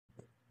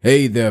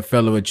Hey there,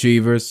 fellow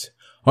achievers.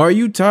 Are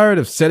you tired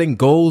of setting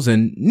goals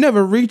and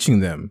never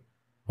reaching them?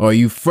 Are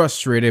you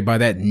frustrated by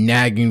that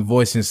nagging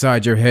voice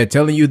inside your head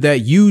telling you that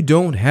you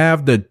don't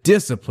have the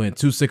discipline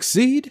to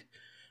succeed?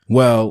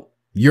 Well,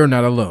 you're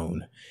not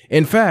alone.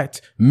 In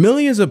fact,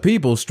 millions of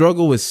people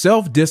struggle with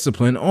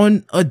self-discipline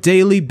on a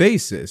daily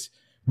basis.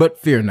 But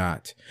fear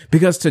not,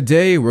 because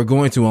today we're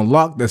going to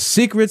unlock the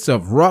secrets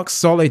of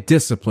rock-solid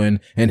discipline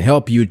and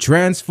help you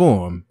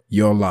transform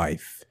your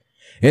life.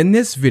 In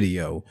this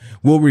video,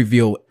 we'll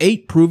reveal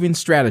 8 proven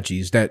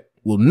strategies that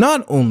will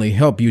not only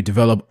help you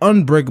develop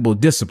unbreakable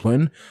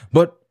discipline,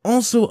 but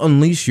also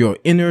unleash your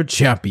inner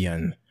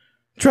champion.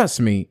 Trust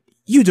me,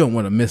 you don't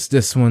want to miss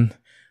this one.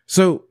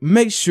 So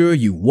make sure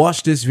you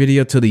watch this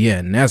video to the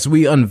end as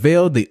we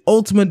unveil the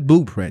ultimate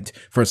blueprint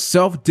for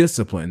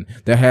self-discipline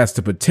that has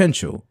the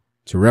potential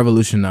to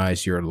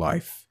revolutionize your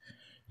life.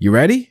 You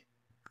ready?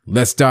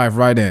 Let's dive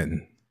right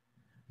in.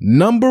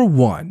 Number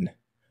 1.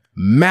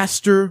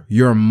 Master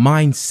your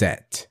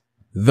mindset.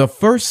 The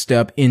first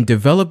step in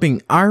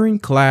developing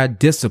ironclad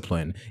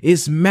discipline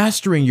is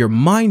mastering your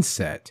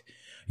mindset.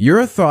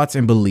 Your thoughts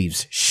and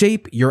beliefs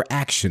shape your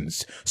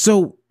actions,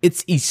 so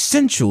it's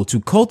essential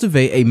to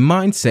cultivate a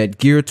mindset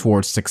geared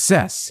towards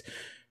success.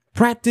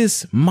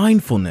 Practice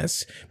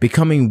mindfulness.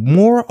 Becoming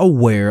more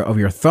aware of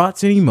your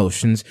thoughts and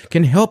emotions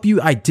can help you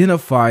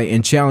identify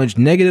and challenge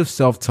negative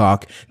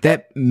self-talk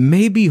that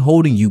may be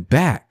holding you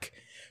back.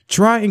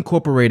 Try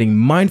incorporating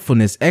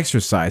mindfulness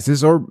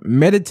exercises or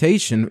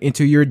meditation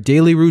into your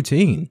daily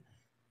routine.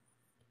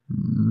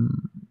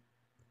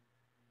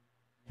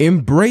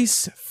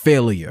 Embrace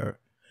failure.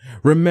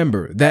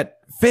 Remember that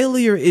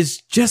failure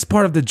is just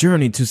part of the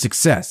journey to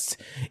success.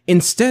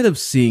 Instead of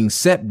seeing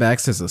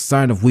setbacks as a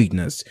sign of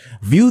weakness,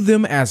 view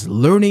them as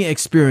learning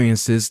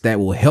experiences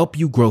that will help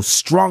you grow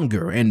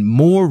stronger and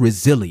more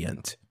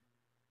resilient.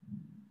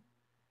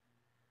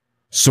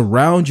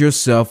 Surround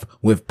yourself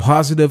with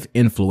positive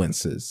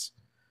influences.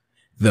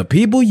 The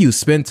people you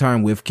spend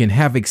time with can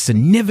have a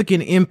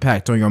significant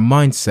impact on your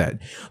mindset.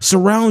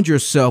 Surround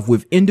yourself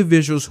with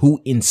individuals who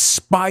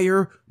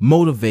inspire,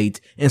 motivate,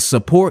 and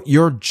support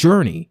your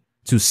journey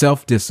to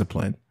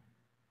self-discipline.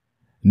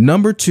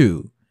 Number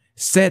 2,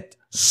 set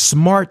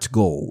SMART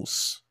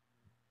goals.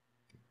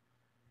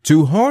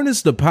 To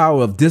harness the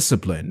power of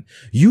discipline,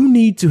 you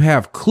need to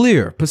have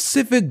clear,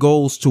 specific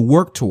goals to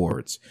work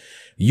towards.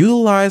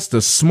 Utilize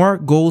the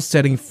SMART goal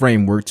setting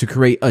framework to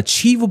create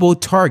achievable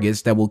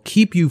targets that will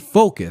keep you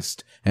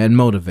focused and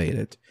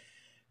motivated.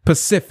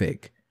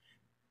 Specific.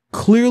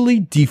 Clearly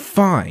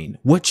define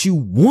what you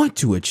want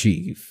to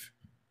achieve.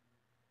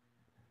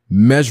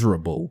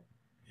 Measurable.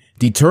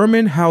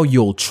 Determine how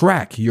you'll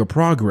track your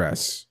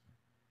progress.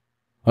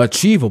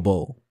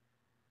 Achievable.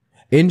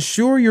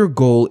 Ensure your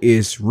goal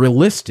is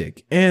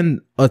realistic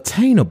and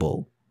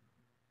attainable.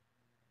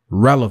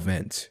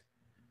 Relevant.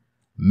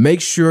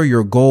 Make sure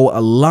your goal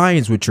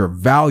aligns with your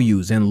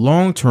values and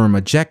long-term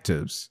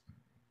objectives.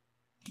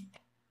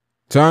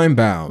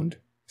 Time-bound.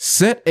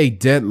 Set a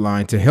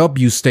deadline to help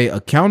you stay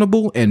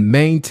accountable and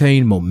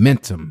maintain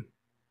momentum.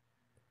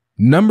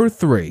 Number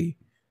 3.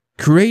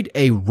 Create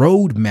a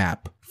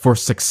roadmap for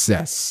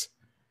success.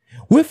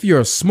 With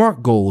your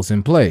SMART goals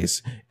in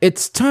place,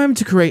 it's time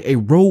to create a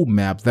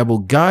roadmap that will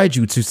guide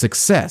you to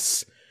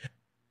success.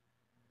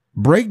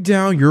 Break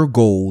down your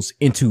goals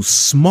into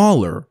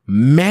smaller,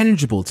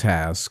 manageable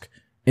tasks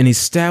and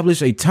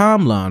establish a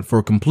timeline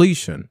for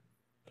completion.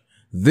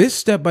 This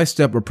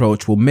step-by-step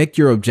approach will make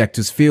your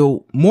objectives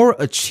feel more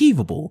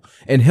achievable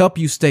and help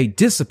you stay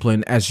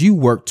disciplined as you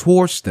work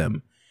towards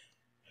them.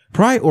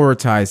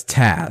 Prioritize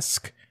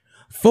tasks.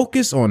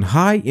 Focus on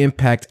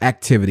high-impact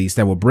activities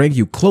that will bring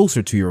you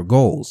closer to your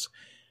goals.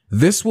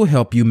 This will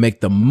help you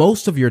make the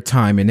most of your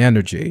time and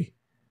energy.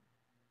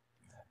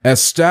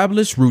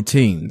 Establish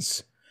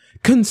routines.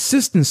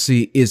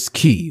 Consistency is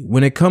key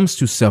when it comes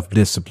to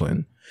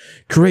self-discipline.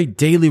 Create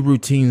daily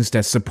routines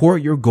that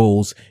support your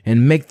goals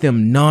and make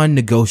them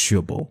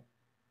non-negotiable.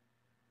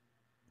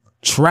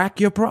 Track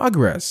your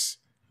progress.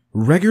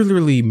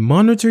 Regularly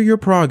monitor your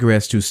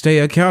progress to stay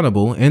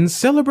accountable and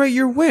celebrate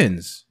your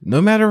wins,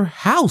 no matter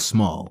how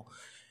small.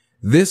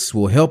 This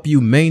will help you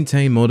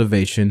maintain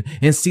motivation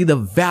and see the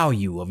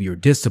value of your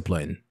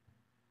discipline.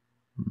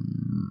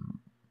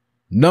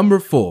 Number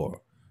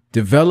 4.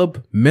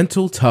 Develop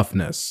mental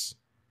toughness.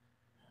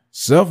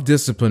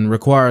 Self-discipline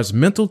requires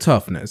mental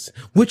toughness,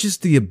 which is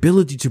the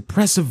ability to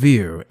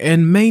persevere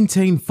and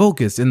maintain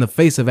focus in the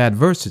face of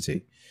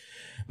adversity.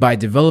 By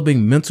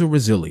developing mental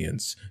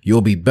resilience,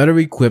 you'll be better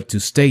equipped to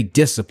stay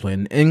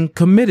disciplined and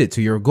committed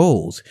to your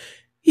goals,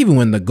 even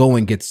when the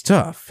going gets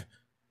tough.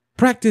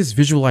 Practice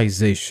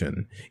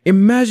visualization.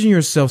 Imagine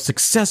yourself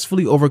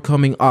successfully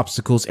overcoming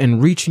obstacles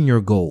and reaching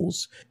your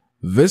goals.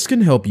 This can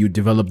help you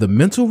develop the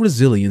mental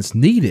resilience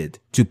needed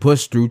to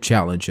push through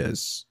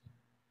challenges.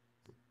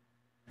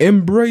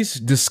 Embrace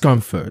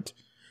discomfort.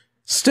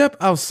 Step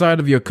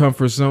outside of your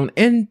comfort zone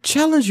and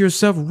challenge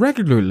yourself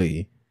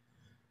regularly.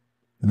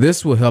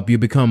 This will help you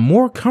become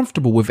more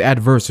comfortable with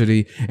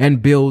adversity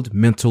and build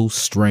mental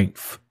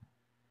strength.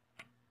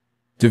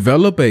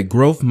 Develop a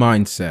growth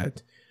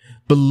mindset.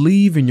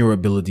 Believe in your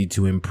ability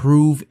to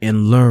improve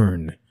and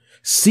learn.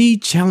 See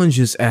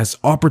challenges as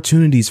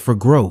opportunities for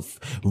growth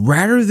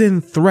rather than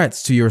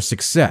threats to your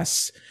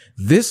success.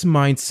 This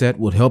mindset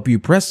will help you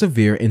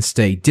persevere and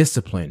stay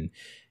disciplined,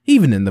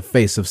 even in the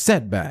face of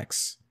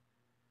setbacks.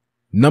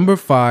 Number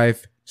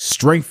 5,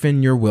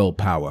 strengthen your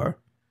willpower.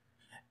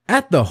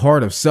 At the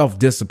heart of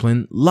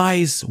self-discipline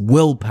lies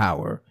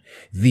willpower,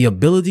 the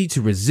ability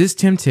to resist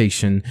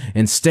temptation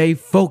and stay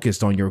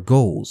focused on your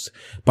goals.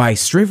 By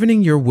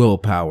strengthening your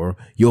willpower,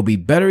 you'll be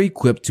better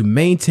equipped to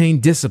maintain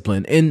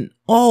discipline in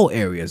all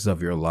areas of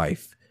your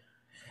life.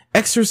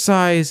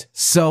 Exercise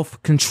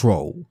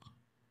self-control.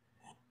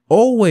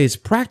 Always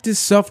practice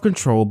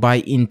self-control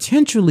by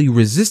intentionally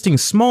resisting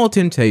small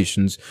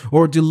temptations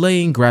or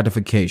delaying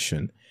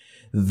gratification.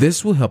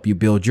 This will help you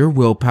build your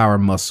willpower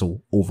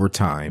muscle over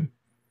time.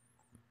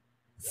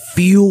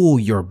 Fuel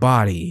your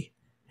body.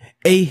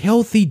 A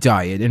healthy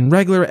diet and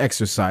regular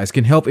exercise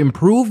can help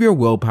improve your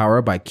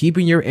willpower by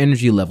keeping your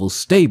energy levels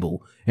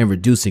stable and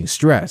reducing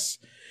stress.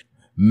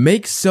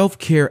 Make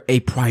self-care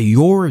a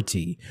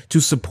priority to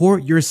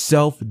support your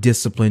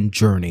self-discipline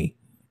journey.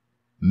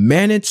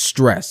 Manage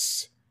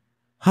stress.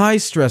 High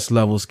stress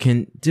levels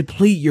can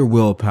deplete your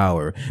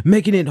willpower,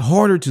 making it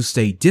harder to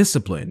stay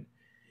disciplined.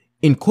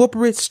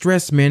 Incorporate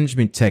stress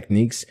management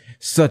techniques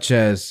such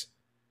as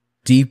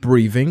deep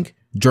breathing,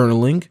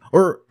 journaling,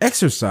 or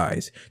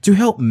exercise to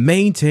help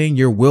maintain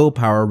your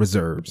willpower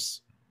reserves.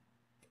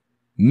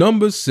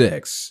 Number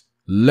 6,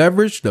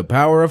 leverage the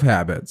power of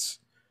habits.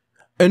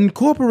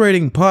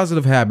 Incorporating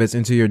positive habits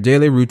into your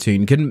daily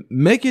routine can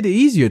make it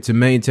easier to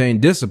maintain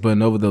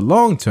discipline over the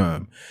long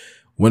term.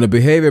 When a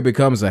behavior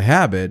becomes a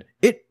habit,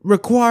 it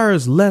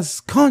requires less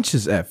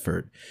conscious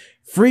effort,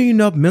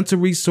 freeing up mental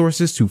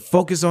resources to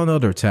focus on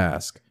other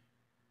tasks.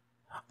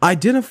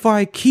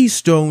 Identify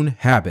keystone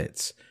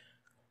habits.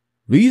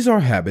 These are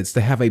habits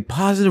that have a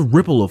positive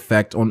ripple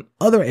effect on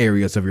other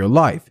areas of your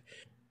life.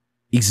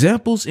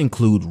 Examples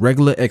include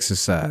regular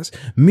exercise,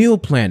 meal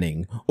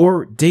planning,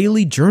 or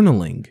daily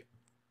journaling.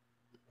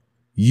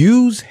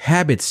 Use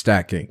habit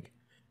stacking.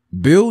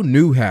 Build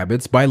new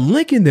habits by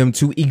linking them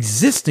to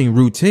existing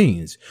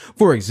routines.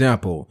 For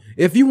example,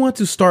 if you want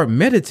to start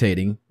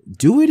meditating,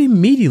 do it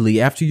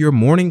immediately after your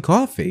morning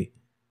coffee.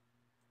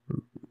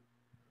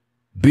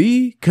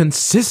 Be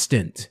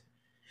consistent.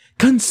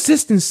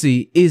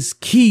 Consistency is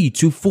key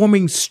to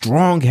forming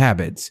strong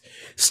habits.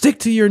 Stick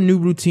to your new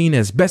routine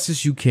as best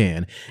as you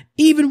can,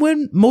 even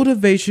when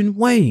motivation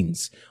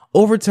wanes.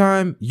 Over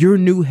time, your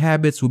new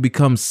habits will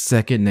become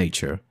second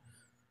nature.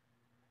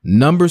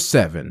 Number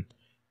 7,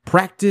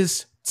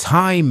 practice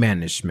time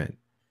management.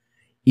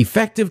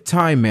 Effective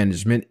time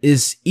management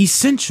is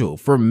essential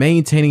for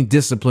maintaining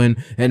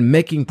discipline and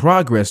making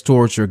progress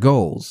towards your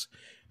goals.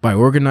 By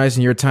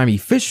organizing your time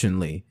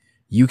efficiently,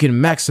 you can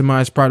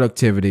maximize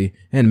productivity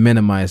and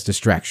minimize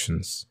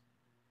distractions.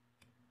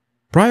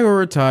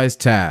 Prioritize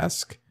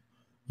tasks.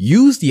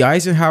 Use the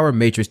Eisenhower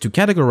matrix to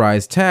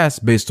categorize tasks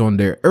based on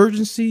their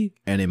urgency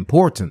and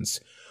importance.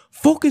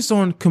 Focus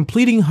on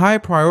completing high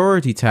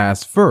priority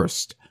tasks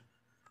first.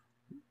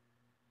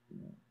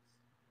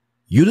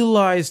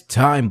 Utilize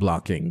time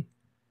blocking.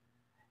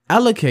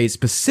 Allocate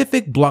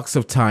specific blocks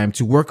of time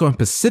to work on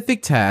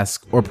specific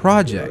tasks or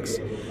projects.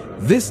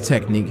 This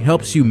technique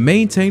helps you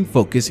maintain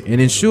focus and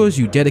ensures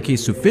you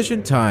dedicate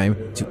sufficient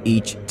time to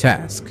each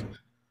task.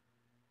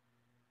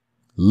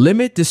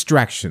 Limit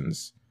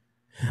distractions.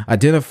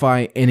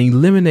 Identify and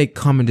eliminate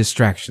common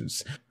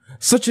distractions,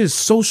 such as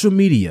social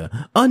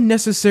media,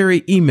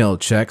 unnecessary email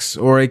checks,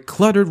 or a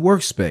cluttered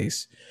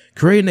workspace.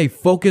 Creating a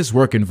focused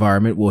work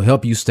environment will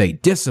help you stay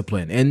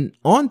disciplined and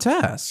on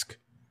task.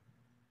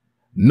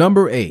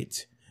 Number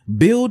 8,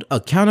 build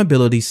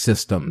accountability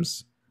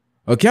systems.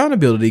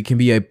 Accountability can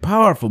be a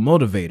powerful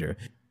motivator,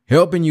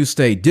 helping you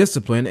stay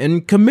disciplined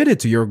and committed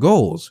to your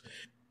goals.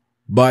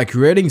 By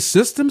creating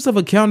systems of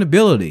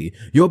accountability,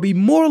 you'll be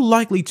more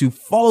likely to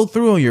follow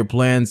through on your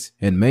plans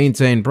and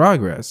maintain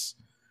progress.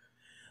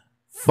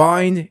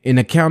 Find an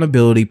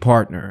accountability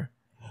partner.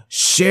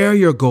 Share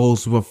your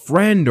goals with a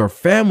friend or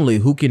family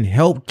who can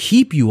help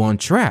keep you on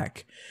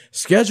track.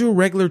 Schedule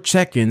regular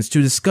check-ins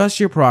to discuss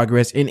your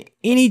progress and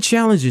any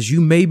challenges you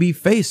may be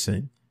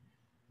facing.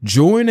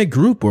 Join a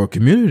group or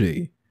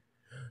community.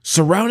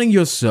 Surrounding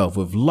yourself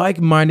with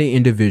like-minded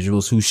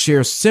individuals who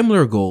share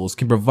similar goals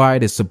can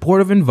provide a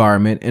supportive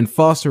environment and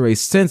foster a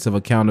sense of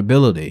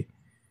accountability.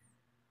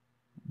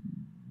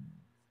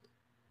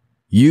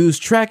 Use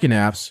tracking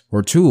apps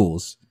or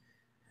tools.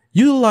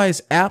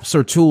 Utilize apps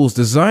or tools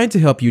designed to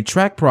help you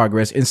track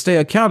progress and stay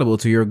accountable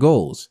to your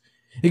goals.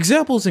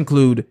 Examples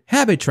include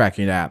habit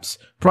tracking apps,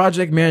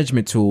 project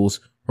management tools,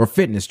 or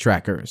fitness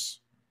trackers.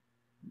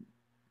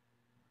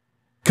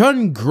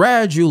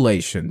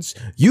 Congratulations!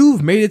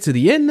 You've made it to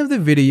the end of the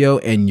video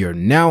and you're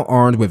now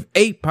armed with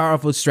 8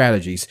 powerful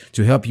strategies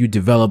to help you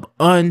develop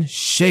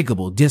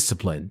unshakable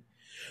discipline.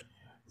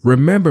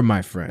 Remember,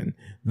 my friend,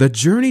 the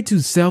journey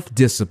to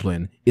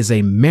self-discipline is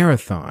a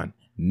marathon,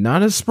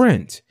 not a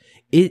sprint.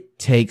 It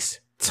takes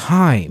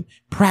time,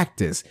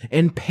 practice,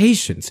 and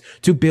patience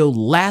to build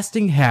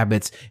lasting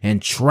habits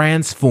and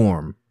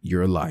transform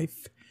your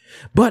life.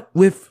 But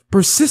with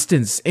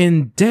persistence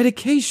and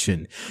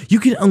dedication, you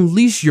can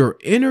unleash your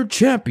inner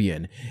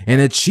champion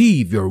and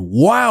achieve your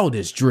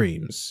wildest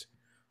dreams.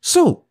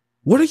 So,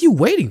 what are you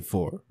waiting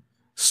for?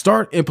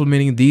 Start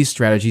implementing these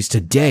strategies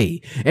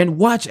today and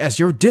watch as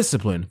your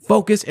discipline,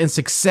 focus, and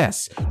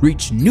success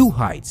reach new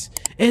heights.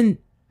 And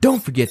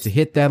don't forget to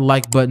hit that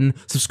like button,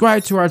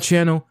 subscribe to our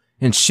channel,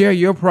 and share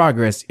your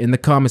progress in the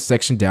comment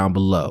section down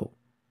below.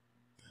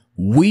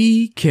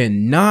 We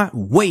cannot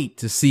wait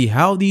to see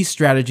how these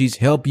strategies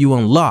help you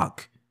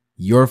unlock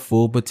your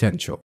full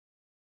potential.